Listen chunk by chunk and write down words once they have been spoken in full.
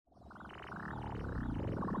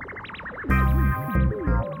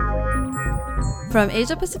From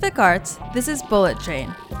Asia Pacific Arts, this is Bullet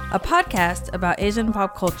Train, a podcast about Asian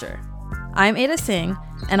pop culture. I'm Ada Singh,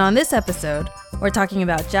 and on this episode, we're talking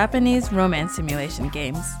about Japanese romance simulation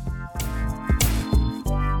games.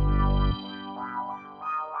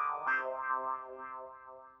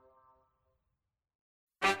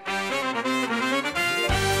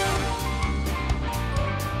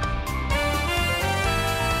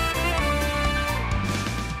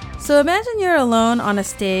 So imagine you're alone on a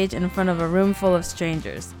stage in front of a room full of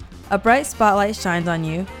strangers. A bright spotlight shines on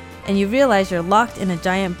you, and you realize you're locked in a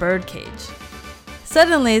giant bird cage.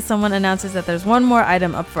 Suddenly, someone announces that there's one more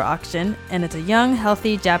item up for auction, and it's a young,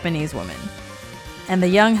 healthy Japanese woman. And the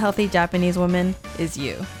young, healthy Japanese woman is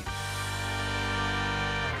you.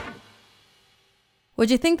 Would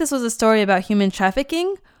you think this was a story about human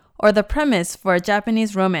trafficking, or the premise for a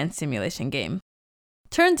Japanese romance simulation game?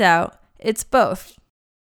 Turns out, it's both.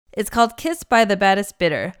 It's called Kissed by the Baddest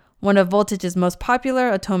Bidder, one of Voltage's most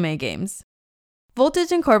popular otome games.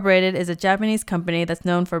 Voltage Incorporated is a Japanese company that's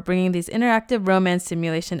known for bringing these interactive romance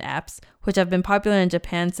simulation apps, which have been popular in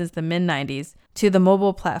Japan since the mid-90s, to the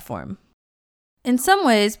mobile platform. In some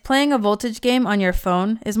ways, playing a Voltage game on your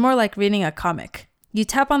phone is more like reading a comic. You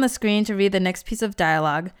tap on the screen to read the next piece of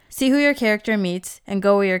dialogue, see who your character meets, and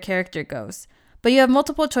go where your character goes. But you have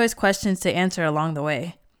multiple choice questions to answer along the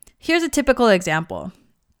way. Here's a typical example.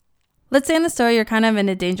 Let's say in the story you're kind of in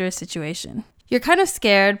a dangerous situation. You're kind of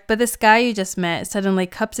scared, but this guy you just met suddenly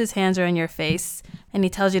cups his hands around your face and he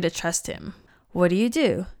tells you to trust him. What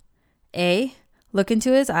do? A. Look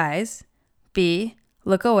into his eyes. B.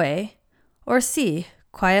 Look away. Or C.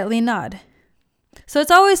 Quietly nod. So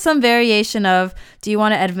it's always some variation of, do you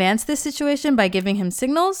want to advance this situation by giving him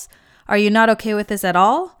signals? Are you not okay with this at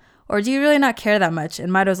all? Or do you really not care that much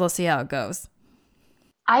and might as well see how it goes?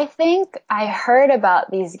 I think I heard about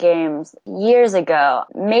these games years ago.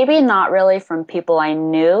 Maybe not really from people I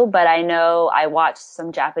knew, but I know I watched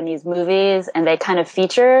some Japanese movies and they kind of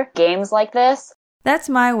feature games like this. That's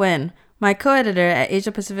Mai Wen, my co-editor at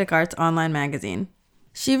Asia Pacific Arts online magazine.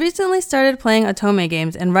 She recently started playing otome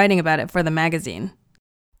games and writing about it for the magazine.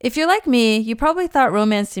 If you're like me, you probably thought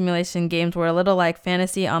romance simulation games were a little like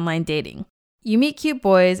fantasy online dating. You meet cute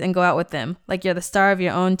boys and go out with them, like you're the star of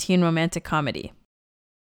your own teen romantic comedy.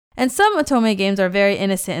 And some otome games are very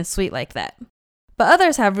innocent and sweet like that. But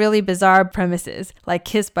others have really bizarre premises, like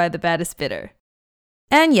Kissed by the Baddest Bidder.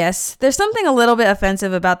 And yes, there's something a little bit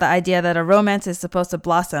offensive about the idea that a romance is supposed to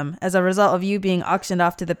blossom as a result of you being auctioned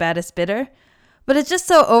off to the baddest bidder, but it's just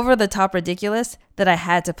so over-the-top ridiculous that I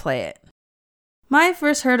had to play it. Mai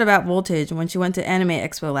first heard about Voltage when she went to Anime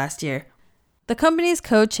Expo last year. The company's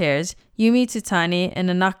co-chairs, Yumi Tsutani and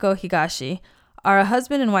Nanako Higashi, are a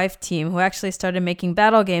husband and wife team who actually started making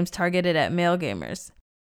battle games targeted at male gamers.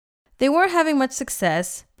 They weren't having much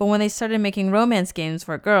success, but when they started making romance games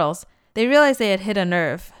for girls, they realized they had hit a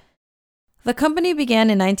nerve. The company began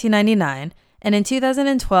in 1999, and in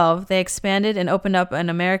 2012, they expanded and opened up an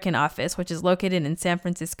American office, which is located in San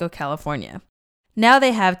Francisco, California. Now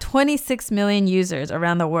they have 26 million users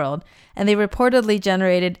around the world, and they reportedly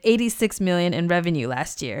generated $86 million in revenue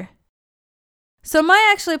last year. So Mai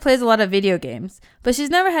actually plays a lot of video games, but she's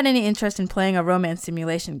never had any interest in playing a romance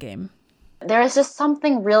simulation game. There is just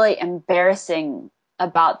something really embarrassing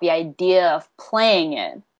about the idea of playing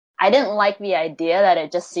it. I didn't like the idea that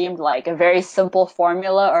it just seemed like a very simple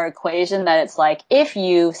formula or equation that it's like, if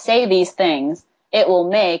you say these things, it will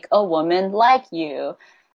make a woman like you.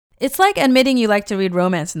 It's like admitting you like to read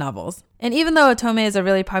romance novels. And even though otome is a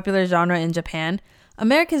really popular genre in Japan,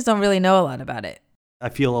 Americans don't really know a lot about it. I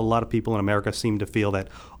feel a lot of people in America seem to feel that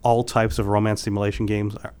all types of romance simulation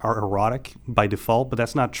games are erotic by default, but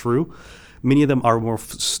that's not true. Many of them are more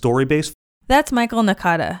story-based. That's Michael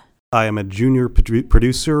Nakata. I am a junior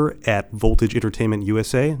producer at Voltage Entertainment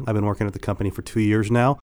USA. I've been working at the company for 2 years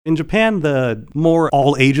now. In Japan, the more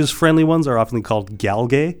all-ages friendly ones are often called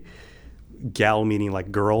galge. Gal meaning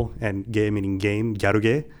like girl, and ge meaning game,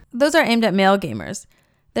 garuge. Those are aimed at male gamers.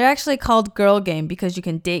 They're actually called girl game because you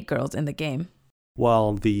can date girls in the game.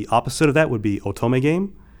 While the opposite of that would be otome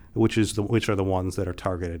game, which are the ones that are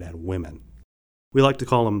targeted at women. We like to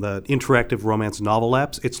call them the interactive romance novel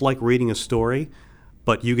apps. It's like reading a story,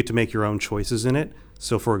 but you get to make your own choices in it.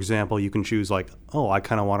 So for example, you can choose like, oh, I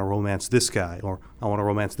kind of want to romance this guy, or I want to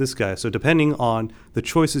romance this guy. So depending on the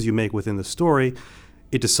choices you make within the story,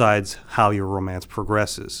 it decides how your romance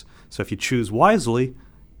progresses. So if you choose wisely,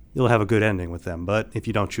 you'll have a good ending with them. But if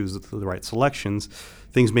you don't choose the right selections,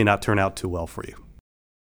 things may not turn out too well for you.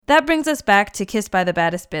 That brings us back to Kissed by the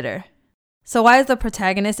Baddest Bidder. So why is the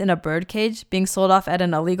protagonist in a birdcage being sold off at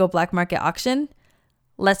an illegal black market auction?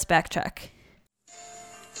 Let's backtrack.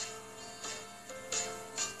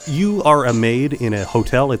 You are a maid in a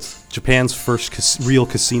hotel. It's Japan's first real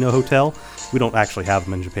casino hotel. We don't actually have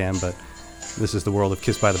them in Japan, but this is the world of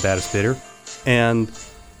Kissed by the Baddest Bidder. And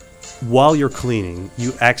while you're cleaning,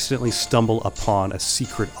 you accidentally stumble upon a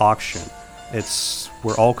secret auction. It's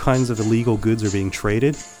where all kinds of illegal goods are being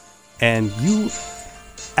traded, and you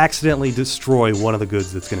accidentally destroy one of the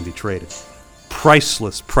goods that's going to be traded.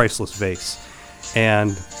 Priceless vase.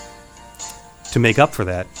 And to make up for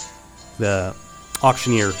that, the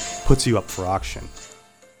auctioneer puts you up for auction.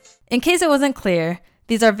 In case it wasn't clear,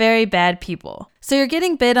 these are very bad people. So you're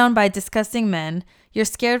getting bid on by disgusting men, you're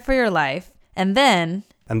scared for your life, and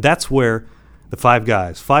that's where the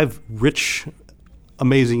five rich,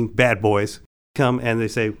 amazing bad boys come and they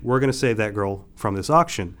say, we're going to save that girl from this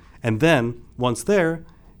auction. And then, once there,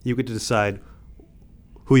 you get to decide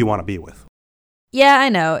who you want to be with. Yeah, I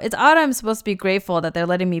know. It's odd I'm supposed to be grateful that they're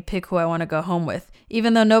letting me pick who I want to go home with,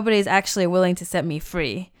 even though nobody's actually willing to set me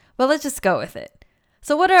free. But let's just go with it.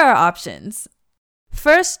 So what are our options?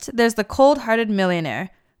 First, there's the cold-hearted millionaire,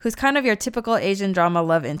 who's kind of your typical Asian drama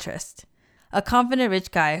love interest. A confident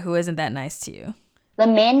rich guy who isn't that nice to you. The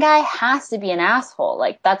main guy has to be an asshole.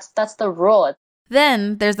 Like, that's the rule.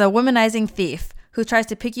 Then there's the womanizing thief, who tries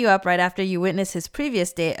to pick you up right after you witness his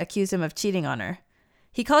previous date accuse him of cheating on her.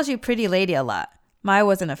 He calls you pretty lady a lot. Mai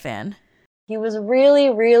wasn't a fan. He was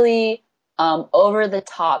really, really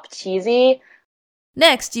over-the-top cheesy.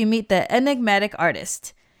 Next, you meet the enigmatic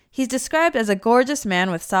artist. He's described as a gorgeous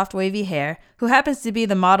man with soft wavy hair who happens to be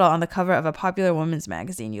the model on the cover of a popular women's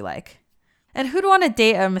magazine you like. And who'd want to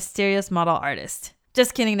date a mysterious model artist?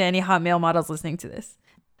 Just kidding to any hot male models listening to this.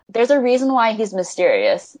 There's a reason why he's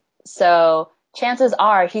mysterious. So chances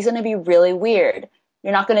are he's going to be really weird.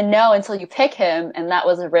 You're not going to know until you pick him, and that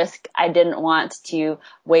was a risk I didn't want to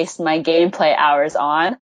waste my gameplay hours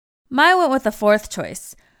on. Mai went with the fourth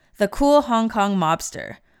choice, the cool Hong Kong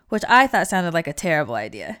mobster, which I thought sounded like a terrible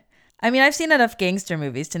idea. I mean, I've seen enough gangster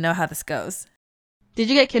movies to know how this goes. Did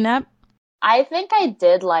you get kidnapped? I think I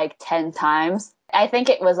did like 10 times. I think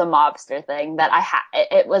it was a mobster thing that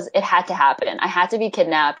it had to happen. I had to be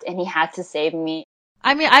kidnapped, and he had to save me.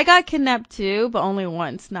 I mean, I got kidnapped too, but only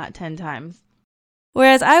once, not 10 times.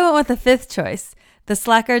 Whereas I went with the fifth choice, the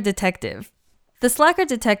slacker detective. The slacker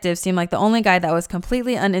detective seemed like the only guy that was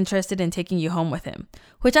completely uninterested in taking you home with him,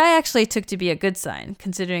 which I actually took to be a good sign,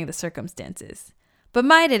 considering the circumstances. But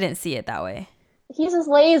Mai didn't see it that way. He's just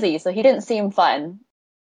lazy, so he didn't seem fun.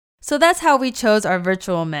 So that's how we chose our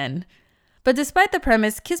virtual men. But despite the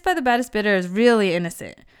premise, Kissed by the Baddest Bidder is really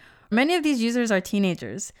innocent. Many of these users are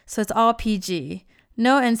teenagers, so it's all PG.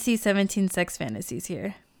 No NC-17 sex fantasies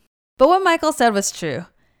here. But what Michael said was true.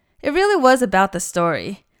 It really was about the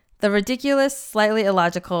story. The ridiculous, slightly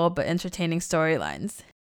illogical, but entertaining storylines.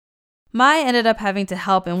 Mai ended up having to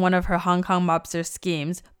help in one of her Hong Kong mobster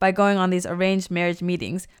schemes by going on these arranged marriage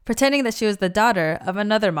meetings, pretending that she was the daughter of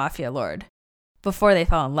another mafia lord. Before they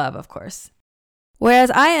fell in love, of course. Whereas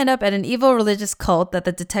I end up at an evil religious cult that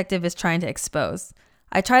the detective is trying to expose.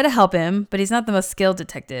 I try to help him, but he's not the most skilled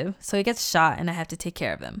detective, so he gets shot and I have to take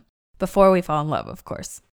care of him. Before we fall in love, of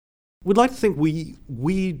course. We'd like to think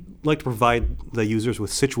we like to provide the users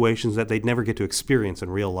with situations that they'd never get to experience in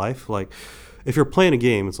real life. Like, if you're playing a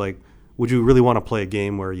game, it's like, would you really want to play a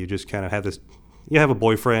game where you just kind of have this, you have a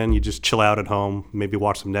boyfriend, you just chill out at home, maybe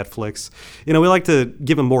watch some Netflix? You know, we like to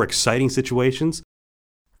give them more exciting situations.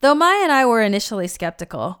 Though Mai and I were initially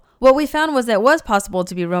skeptical, what we found was that it was possible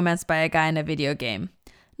to be romanced by a guy in a video game.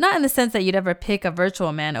 Not in the sense that you'd ever pick a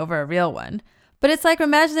virtual man over a real one, but it's like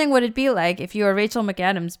imagining what it'd be like if you were Rachel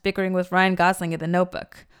McAdams bickering with Ryan Gosling in The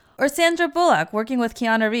Notebook, or Sandra Bullock working with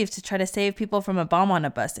Keanu Reeves to try to save people from a bomb on a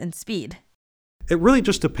bus in Speed. It really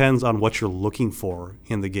just depends on what you're looking for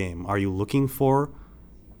in the game. Are you looking for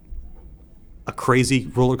a crazy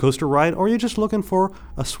roller coaster ride, or are you just looking for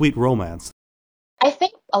a sweet romance? I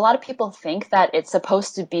think a lot of people think that it's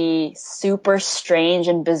supposed to be super strange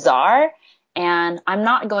and bizarre, and I'm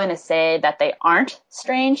not going to say that they aren't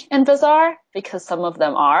strange and bizarre, because some of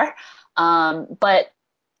them are, but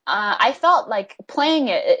I felt like playing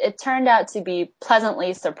it turned out to be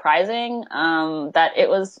pleasantly surprising, that it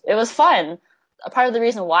was fun. A part of the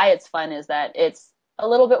reason why it's fun is that it's a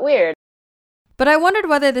little bit weird. But I wondered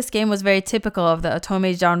whether this game was very typical of the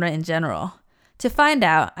otome genre in general. To find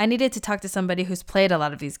out, I needed to talk to somebody who's played a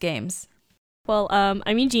lot of these games. Well,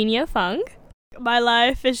 I'm Eugenia Fung. My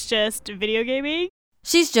life is just video gaming.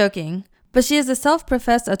 She's joking, but she is a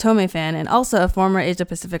self-professed otome fan and also a former Asia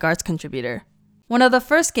Pacific Arts contributor. One of the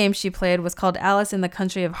first games she played was called Alice in the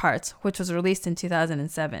Country of Hearts, which was released in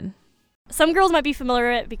 2007. Some girls might be familiar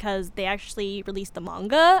with it because they actually released the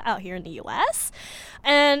manga out here in the US.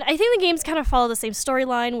 And I think the games kind of follow the same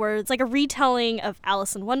storyline where it's like a retelling of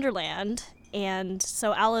Alice in Wonderland. And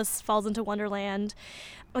so Alice falls into Wonderland.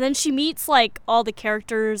 And then she meets like all the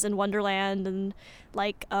characters in Wonderland and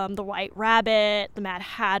like the White Rabbit, the Mad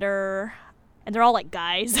Hatter. And they're all like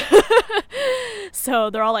guys. So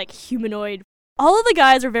they're all like humanoid. All of the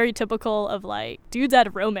guys are very typical of like dudes out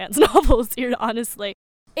of romance novels here, honestly.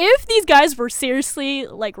 If these guys were seriously,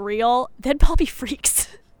 like, real, they'd probably be freaks.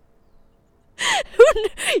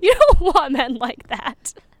 You don't want men like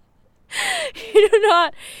that. You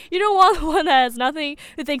don't want the one that has nothing,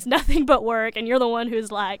 who thinks nothing but work, and you're the one who's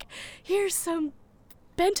like, here's some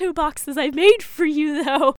bento boxes I made for you,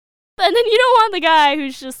 though. And then you don't want the guy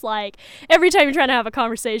who's just like, every time you're trying to have a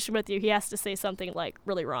conversation with you, he has to say something, like,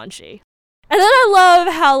 really raunchy. And then I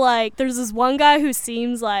love how, like, there's this one guy who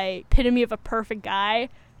seems like epitome of a perfect guy,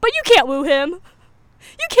 but you can't woo him.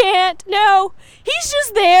 You can't. No. He's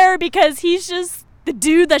just there because he's just the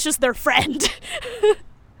dude that's just their friend.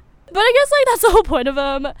 But I guess, like, that's the whole point of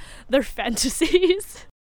them. They're fantasies.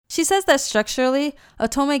 She says that structurally,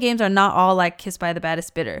 otome games are not all like Kissed by the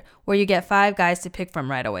Baddest Bidder, where you get 5 guys to pick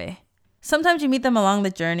from right away. Sometimes you meet them along the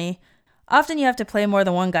journey. Often you have to play more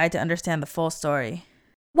than one guy to understand the full story.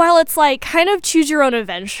 While it's, like, kind of choose your own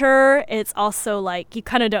adventure, it's also, like, you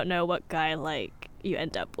kind of don't know what guy, like, you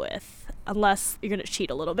end up with. Unless you're going to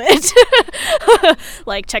cheat a little bit.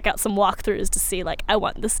 Like, check out some walkthroughs to see, like, I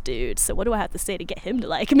want this dude, so what do I have to say to get him to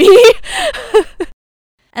like me?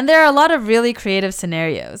 And there are a lot of really creative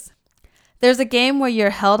scenarios. There's a game where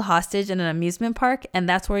you're held hostage in an amusement park, and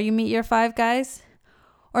that's where you meet your 5 guys.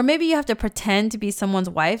 Or maybe you have to pretend to be someone's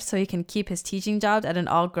wife so he can keep his teaching job at an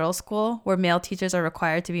all-girls school where male teachers are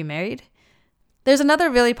required to be married. There's another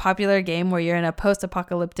really popular game where you're in a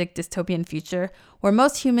post-apocalyptic dystopian future where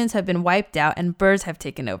most humans have been wiped out and birds have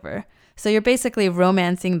taken over. So you're basically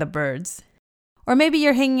romancing the birds. Or maybe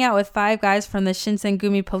you're hanging out with 5 guys from the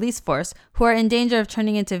Shinsengumi police force who are in danger of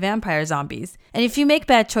turning into vampire zombies. And if you make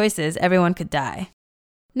bad choices, everyone could die.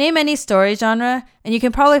 Name any story genre, and you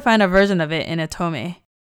can probably find a version of it in otome.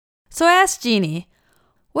 So I asked Jeannie,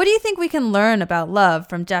 what do you think we can learn about love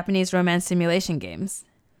from Japanese romance simulation games?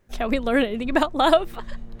 Can we learn anything about love?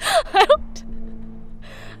 I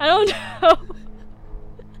don't know.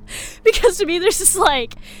 Because to me, this is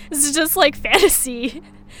just like fantasy.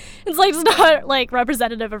 It's like, it's not like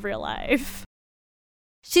representative of real life.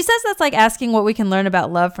 She says that's like asking what we can learn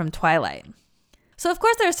about love from Twilight. So of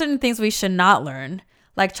course there are certain things we should not learn,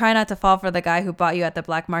 like try not to fall for the guy who bought you at the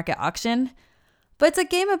black market auction. But it's a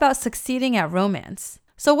game about succeeding at romance.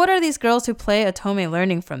 So what are these girls who play otome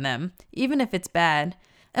learning from them, even if it's bad?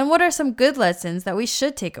 And what are some good lessons that we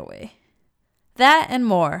should take away? That and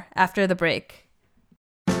more after the break.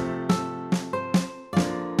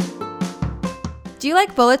 Do you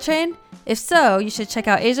like Bullet Train? If so, you should check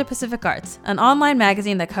out Asia Pacific Arts, an online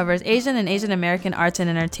magazine that covers Asian and Asian American arts and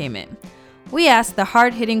entertainment. We ask the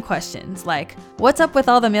hard-hitting questions like, what's up with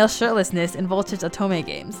all the male shirtlessness in Voltage otome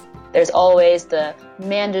games? There's always the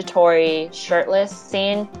mandatory shirtless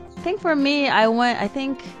scene. I think for me,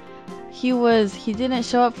 he didn't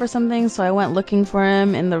show up for something, so I went looking for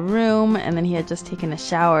him in the room, and then he had just taken a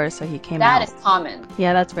shower, so he came out. That is common.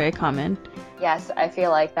 Yeah, that's very common. Yes, I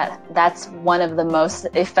feel like that's one of the most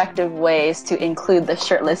effective ways to include the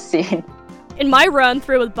shirtless scene. In my run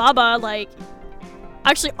through with Baba, like,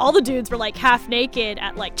 actually all the dudes were like half naked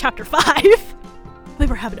at like chapter 5. We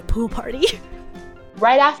were having a pool party.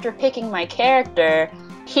 Right after picking my character,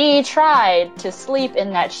 he tried to sleep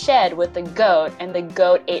in that shed with the goat, and the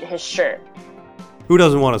goat ate his shirt. Who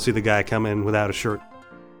doesn't want to see the guy come in without a shirt?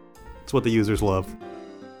 It's what the users love.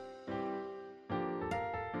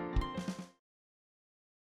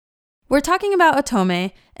 We're talking about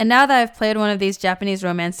otome, and now that I've played one of these Japanese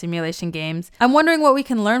romance simulation games, I'm wondering what we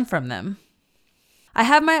can learn from them. I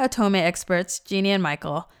have my otome experts, Jeannie and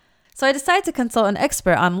Michael, so I decided to consult an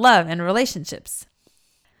expert on love and relationships.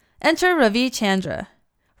 Enter Ravi Chandra.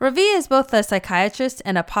 Ravi is both a psychiatrist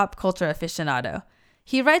and a pop culture aficionado.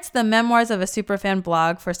 He writes the Memoirs of a Superfan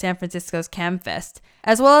blog for San Francisco's CamFest,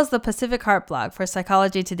 as well as the Pacific Heart blog for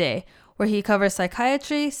Psychology Today, where he covers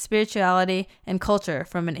psychiatry, spirituality, and culture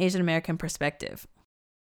from an Asian American perspective.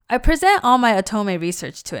 I present all my otome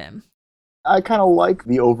research to him. I kind of like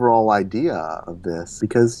the overall idea of this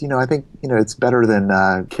because, I think, it's better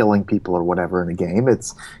than killing people or whatever in a game.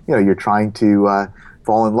 It's, you're trying to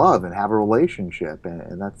fall in love and have a relationship,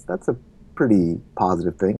 and that's a pretty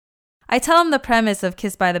positive thing. I tell him the premise of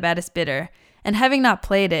Kissed by the Baddest Bidder, and having not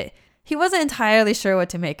played it, he wasn't entirely sure what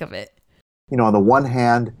to make of it. On the one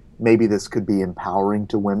hand, maybe this could be empowering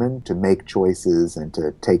to women to make choices and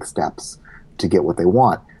to take steps to get what they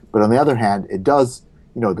want. But on the other hand, it does,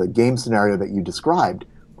 the game scenario that you described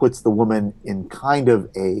puts the woman in kind of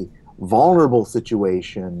a vulnerable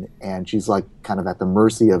situation, and she's like kind of at the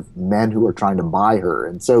mercy of men who are trying to buy her.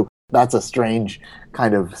 And so that's a strange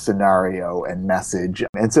kind of scenario and message.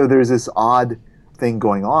 And so there's this odd thing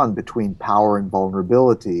going on between power and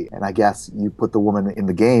vulnerability. And I guess you put the woman in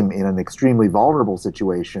the game in an extremely vulnerable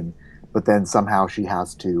situation, but then somehow she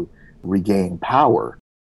has to regain power.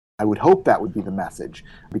 I would hope that would be the message,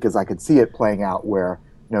 because I could see it playing out where,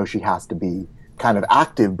 she has to be kind of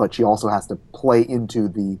active, but she also has to play into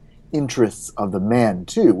the interests of the men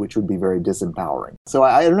too, which would be very disempowering. So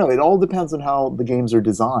I don't know. It all depends on how the games are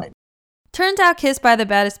designed. Turns out Kiss by the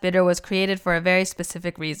Baddest Bidder was created for a very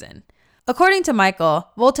specific reason. According to Michael,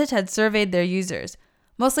 Voltage had surveyed their users,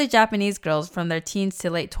 mostly Japanese girls from their teens to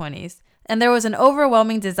late 20s, and there was an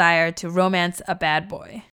overwhelming desire to romance a bad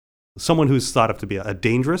boy. Someone who's thought of to be a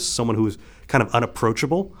dangerous, someone who's kind of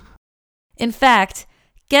unapproachable. In fact,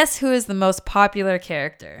 guess who is the most popular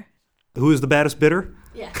character? Who is the baddest bidder?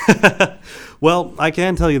 Yeah. Well, I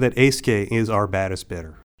can tell you that Eisuke is our baddest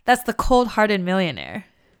bidder. That's the cold-hearted millionaire.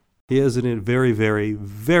 He has a very, very,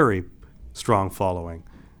 very strong following.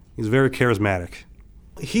 He's very charismatic.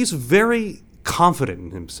 He's very confident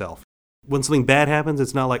in himself. When something bad happens,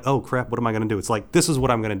 it's not like, oh crap, what am I going to do? It's like, this is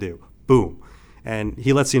what I'm going to do. Boom. And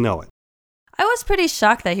he lets you know it. I was pretty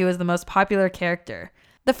shocked that he was the most popular character.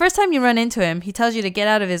 The first time you run into him, he tells you to get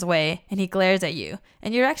out of his way, and he glares at you,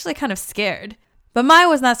 and you're actually kind of scared. But Mai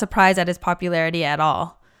was not surprised at his popularity at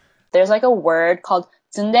all. There's like a word called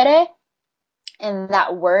tsundere, and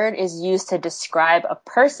that word is used to describe a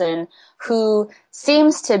person who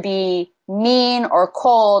seems to be mean or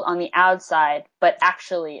cold on the outside, but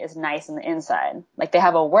actually is nice on the inside. Like, they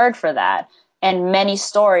have a word for that. And many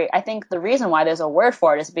stories, I think the reason why there's a word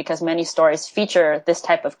for it is because many stories feature this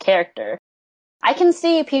type of character. I can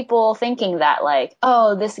see people thinking that, like,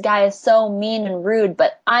 oh, this guy is so mean and rude,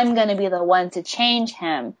 but I'm going to be the one to change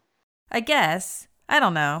him. I guess. I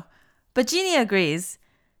don't know. But Jeannie agrees.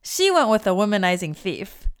 She went with a womanizing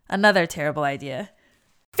thief. Another terrible idea.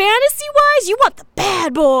 Fantasy-wise, you want the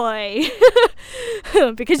bad boy.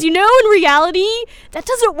 Because in reality, that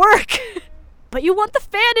doesn't work. But you want the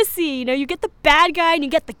fantasy. You get the bad guy and you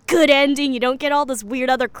get the good ending. You don't get all this weird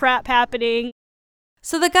other crap happening.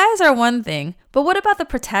 So the guys are one thing, but what about the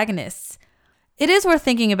protagonists? It is worth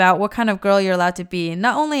thinking about what kind of girl you're allowed to be,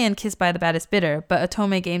 not only in Kiss by the Baddest Bidder, but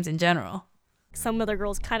Otome games in general. Some other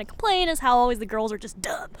girls kind of complain as how always the girls are just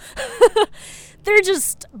dumb. They're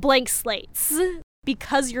just blank slates.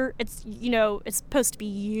 Because it's supposed to be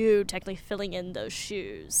you technically filling in those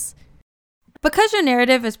shoes. Because your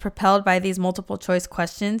narrative is propelled by these multiple choice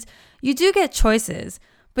questions, you do get choices,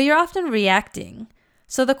 but you're often reacting.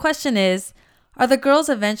 So the question is, are the girls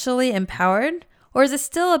eventually empowered, or is it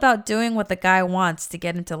still about doing what the guy wants to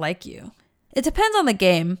get him to like you? It depends on the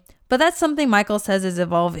game, but that's something Michael says is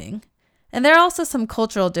evolving. And there are also some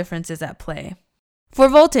cultural differences at play. For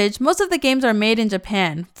Voltage, most of the games are made in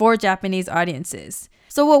Japan for Japanese audiences.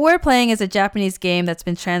 So what we're playing is a Japanese game that's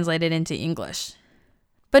been translated into English.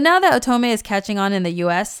 But now that Otome is catching on in the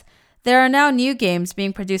US, there are now new games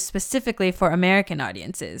being produced specifically for American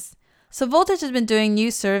audiences. So Voltage has been doing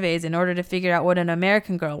new surveys in order to figure out what an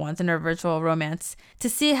American girl wants in her virtual romance, to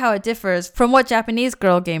see how it differs from what Japanese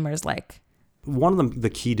girl gamers like. One of the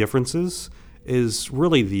key differences is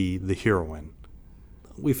really the heroine.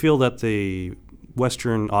 We feel that the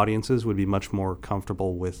Western audiences would be much more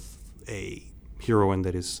comfortable with a heroine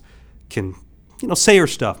that can say her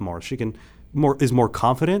stuff more. She is more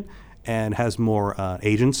confident and has more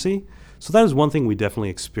agency. So that is one thing we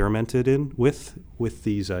definitely experimented with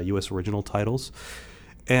these U.S. original titles.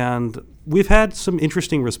 And we've had some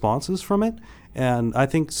interesting responses from it. And I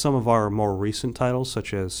think some of our more recent titles,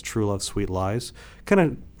 such as True Love, Sweet Lies, kind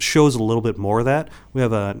of shows a little bit more of that. We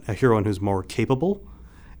have a heroine who's more capable,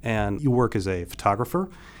 and you work as a photographer,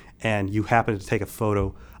 and you happen to take a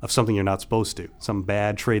photo of something you're not supposed to, some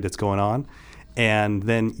bad trade that's going on, and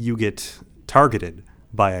then you get targeted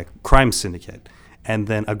by a crime syndicate. And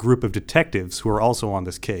then a group of detectives who are also on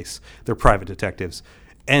this case, they're private detectives,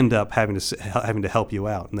 end up having to help you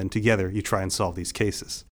out. And then together you try and solve these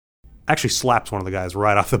cases. Actually slaps one of the guys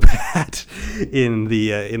right off the bat in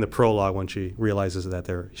the prologue when she realizes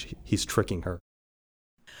that he's tricking her.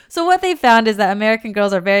 So what they found is that American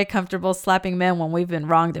girls are very comfortable slapping men when we've been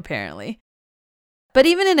wronged, apparently. But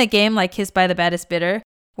even in a game like Kiss by the Baddest Bidder,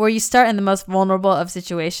 where you start in the most vulnerable of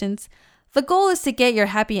situations, the goal is to get your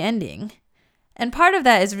happy ending. And part of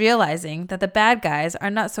that is realizing that the bad guys are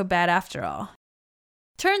not so bad after all.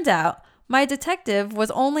 Turns out, my detective was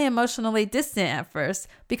only emotionally distant at first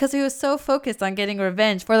because he was so focused on getting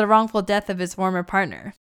revenge for the wrongful death of his former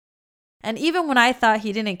partner. And even when I thought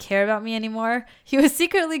he didn't care about me anymore, he was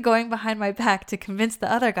secretly going behind my back to convince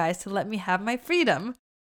the other guys to let me have my freedom.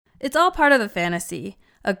 It's all part of the fantasy,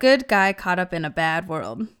 a good guy caught up in a bad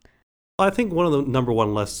world. I think one of the number one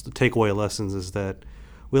takeaway lessons is that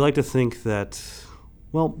we like to think that,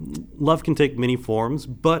 well, love can take many forms,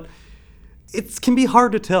 but it can be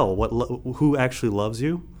hard to tell who actually loves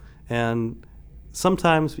you. And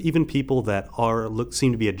sometimes even people that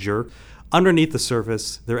seem to be a jerk, underneath the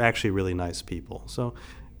surface, they're actually really nice people. So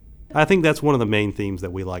I think that's one of the main themes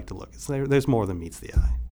that we like to look at. There's more than meets the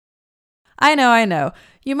eye. I know.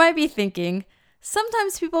 You might be thinking,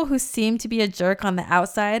 sometimes people who seem to be a jerk on the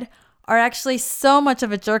outside are actually so much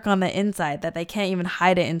of a jerk on the inside that they can't even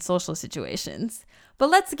hide it in social situations. But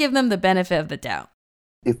let's give them the benefit of the doubt.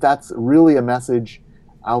 If that's really a message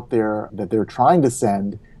out there that they're trying to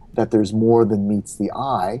send, that there's more than meets the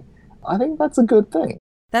eye, I think that's a good thing.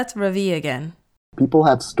 That's Ravi again. People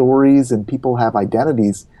have stories and people have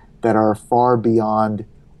identities that are far beyond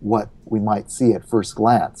what we might see at first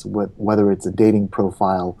glance, whether it's a dating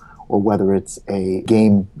profile or whether it's a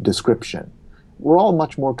game description. We're all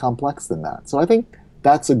much more complex than that. So I think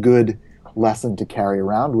that's a good lesson to carry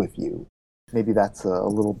around with you. Maybe that's a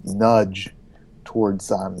little nudge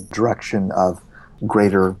towards direction of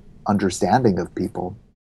greater understanding of people.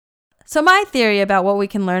 So my theory about what we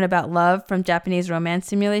can learn about love from Japanese romance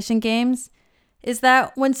simulation games is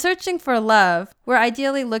that when searching for love, we're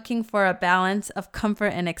ideally looking for a balance of comfort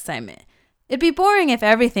and excitement. It'd be boring if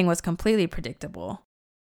everything was completely predictable.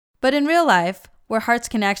 But in real life, where hearts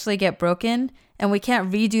can actually get broken and we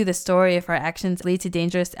can't redo the story if our actions lead to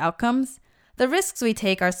dangerous outcomes, the risks we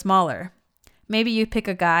take are smaller. Maybe you pick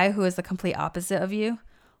a guy who is the complete opposite of you,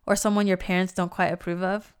 or someone your parents don't quite approve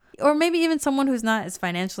of, or maybe even someone who's not as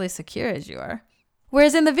financially secure as you are.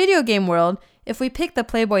 Whereas in the video game world, if we pick the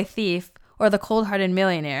playboy thief or the cold-hearted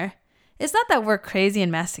millionaire, it's not that we're crazy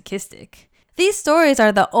and masochistic. These stories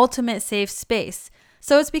are the ultimate safe space,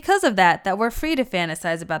 so it's because of that we're free to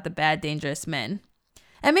fantasize about the bad, dangerous men.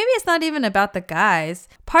 And maybe it's not even about the guys.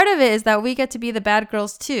 Part of it is that we get to be the bad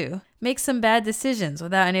girls too, make some bad decisions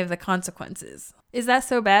without any of the consequences. Is that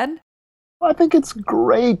so bad? I think it's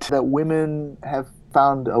great that women have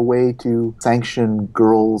found a way to sanction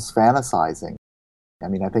girls fantasizing. I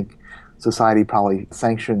mean, I think society probably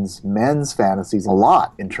sanctions men's fantasies a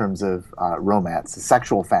lot in terms of romance,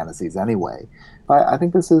 sexual fantasies anyway. But I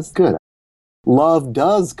think this is good. Love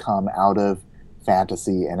does come out of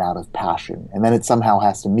fantasy and out of passion, and then it somehow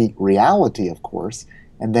has to meet reality, of course,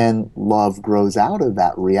 and then love grows out of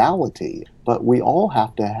that reality. But we all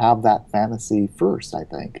have to have that fantasy first, I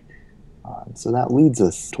think. So that leads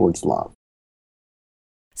us towards love.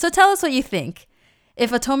 So tell us what you think.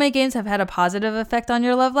 If Otome games have had a positive effect on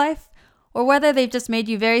your love life, or whether they've just made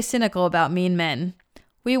you very cynical about mean men.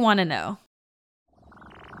 We want to know.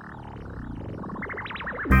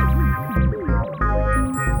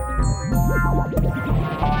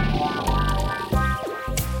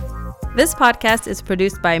 This podcast is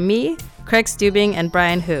produced by me, Craig Stubing, and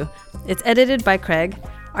Brian Hu. It's edited by Craig.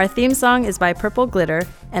 Our theme song is by Purple Glitter,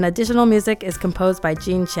 and additional music is composed by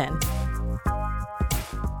Jean Chen.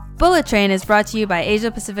 Bullet Train is brought to you by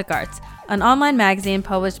Asia Pacific Arts, an online magazine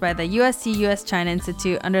published by the USC-US-China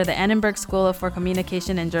Institute under the Annenberg School for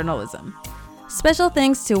Communication and Journalism. Special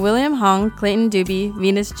thanks to William Hong, Clayton Doobie,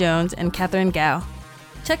 Venus Jones, and Catherine Gao.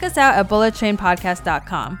 Check us out at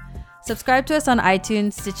bullettrainpodcast.com. Subscribe to us on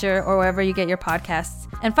iTunes, Stitcher, or wherever you get your podcasts.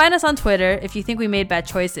 And find us on Twitter if you think we made bad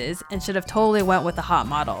choices and should have totally went with a hot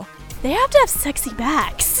model. They have to have sexy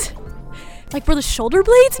backs. Like where the shoulder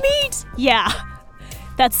blades meet? Yeah,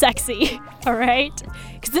 that's sexy, all right?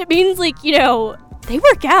 Because it means, like, you know, they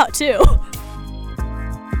work out too.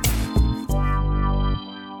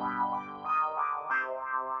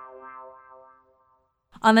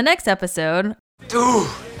 On the next episode... Dude!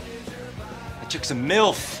 I took some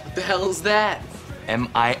MILF. What the hell is that?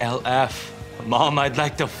 MILF. Mom, I'd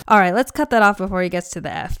like to... Alright, let's cut that off before he gets to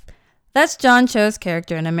the F. That's John Cho's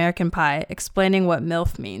character in American Pie explaining what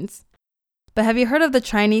MILF means. But have you heard of the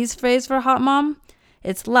Chinese phrase for hot mom?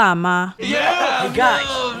 It's La Ma. Yeah! Hey guys!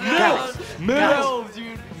 MILF,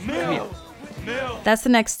 dude! MILF! That's the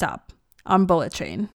next stop on Bullet Train.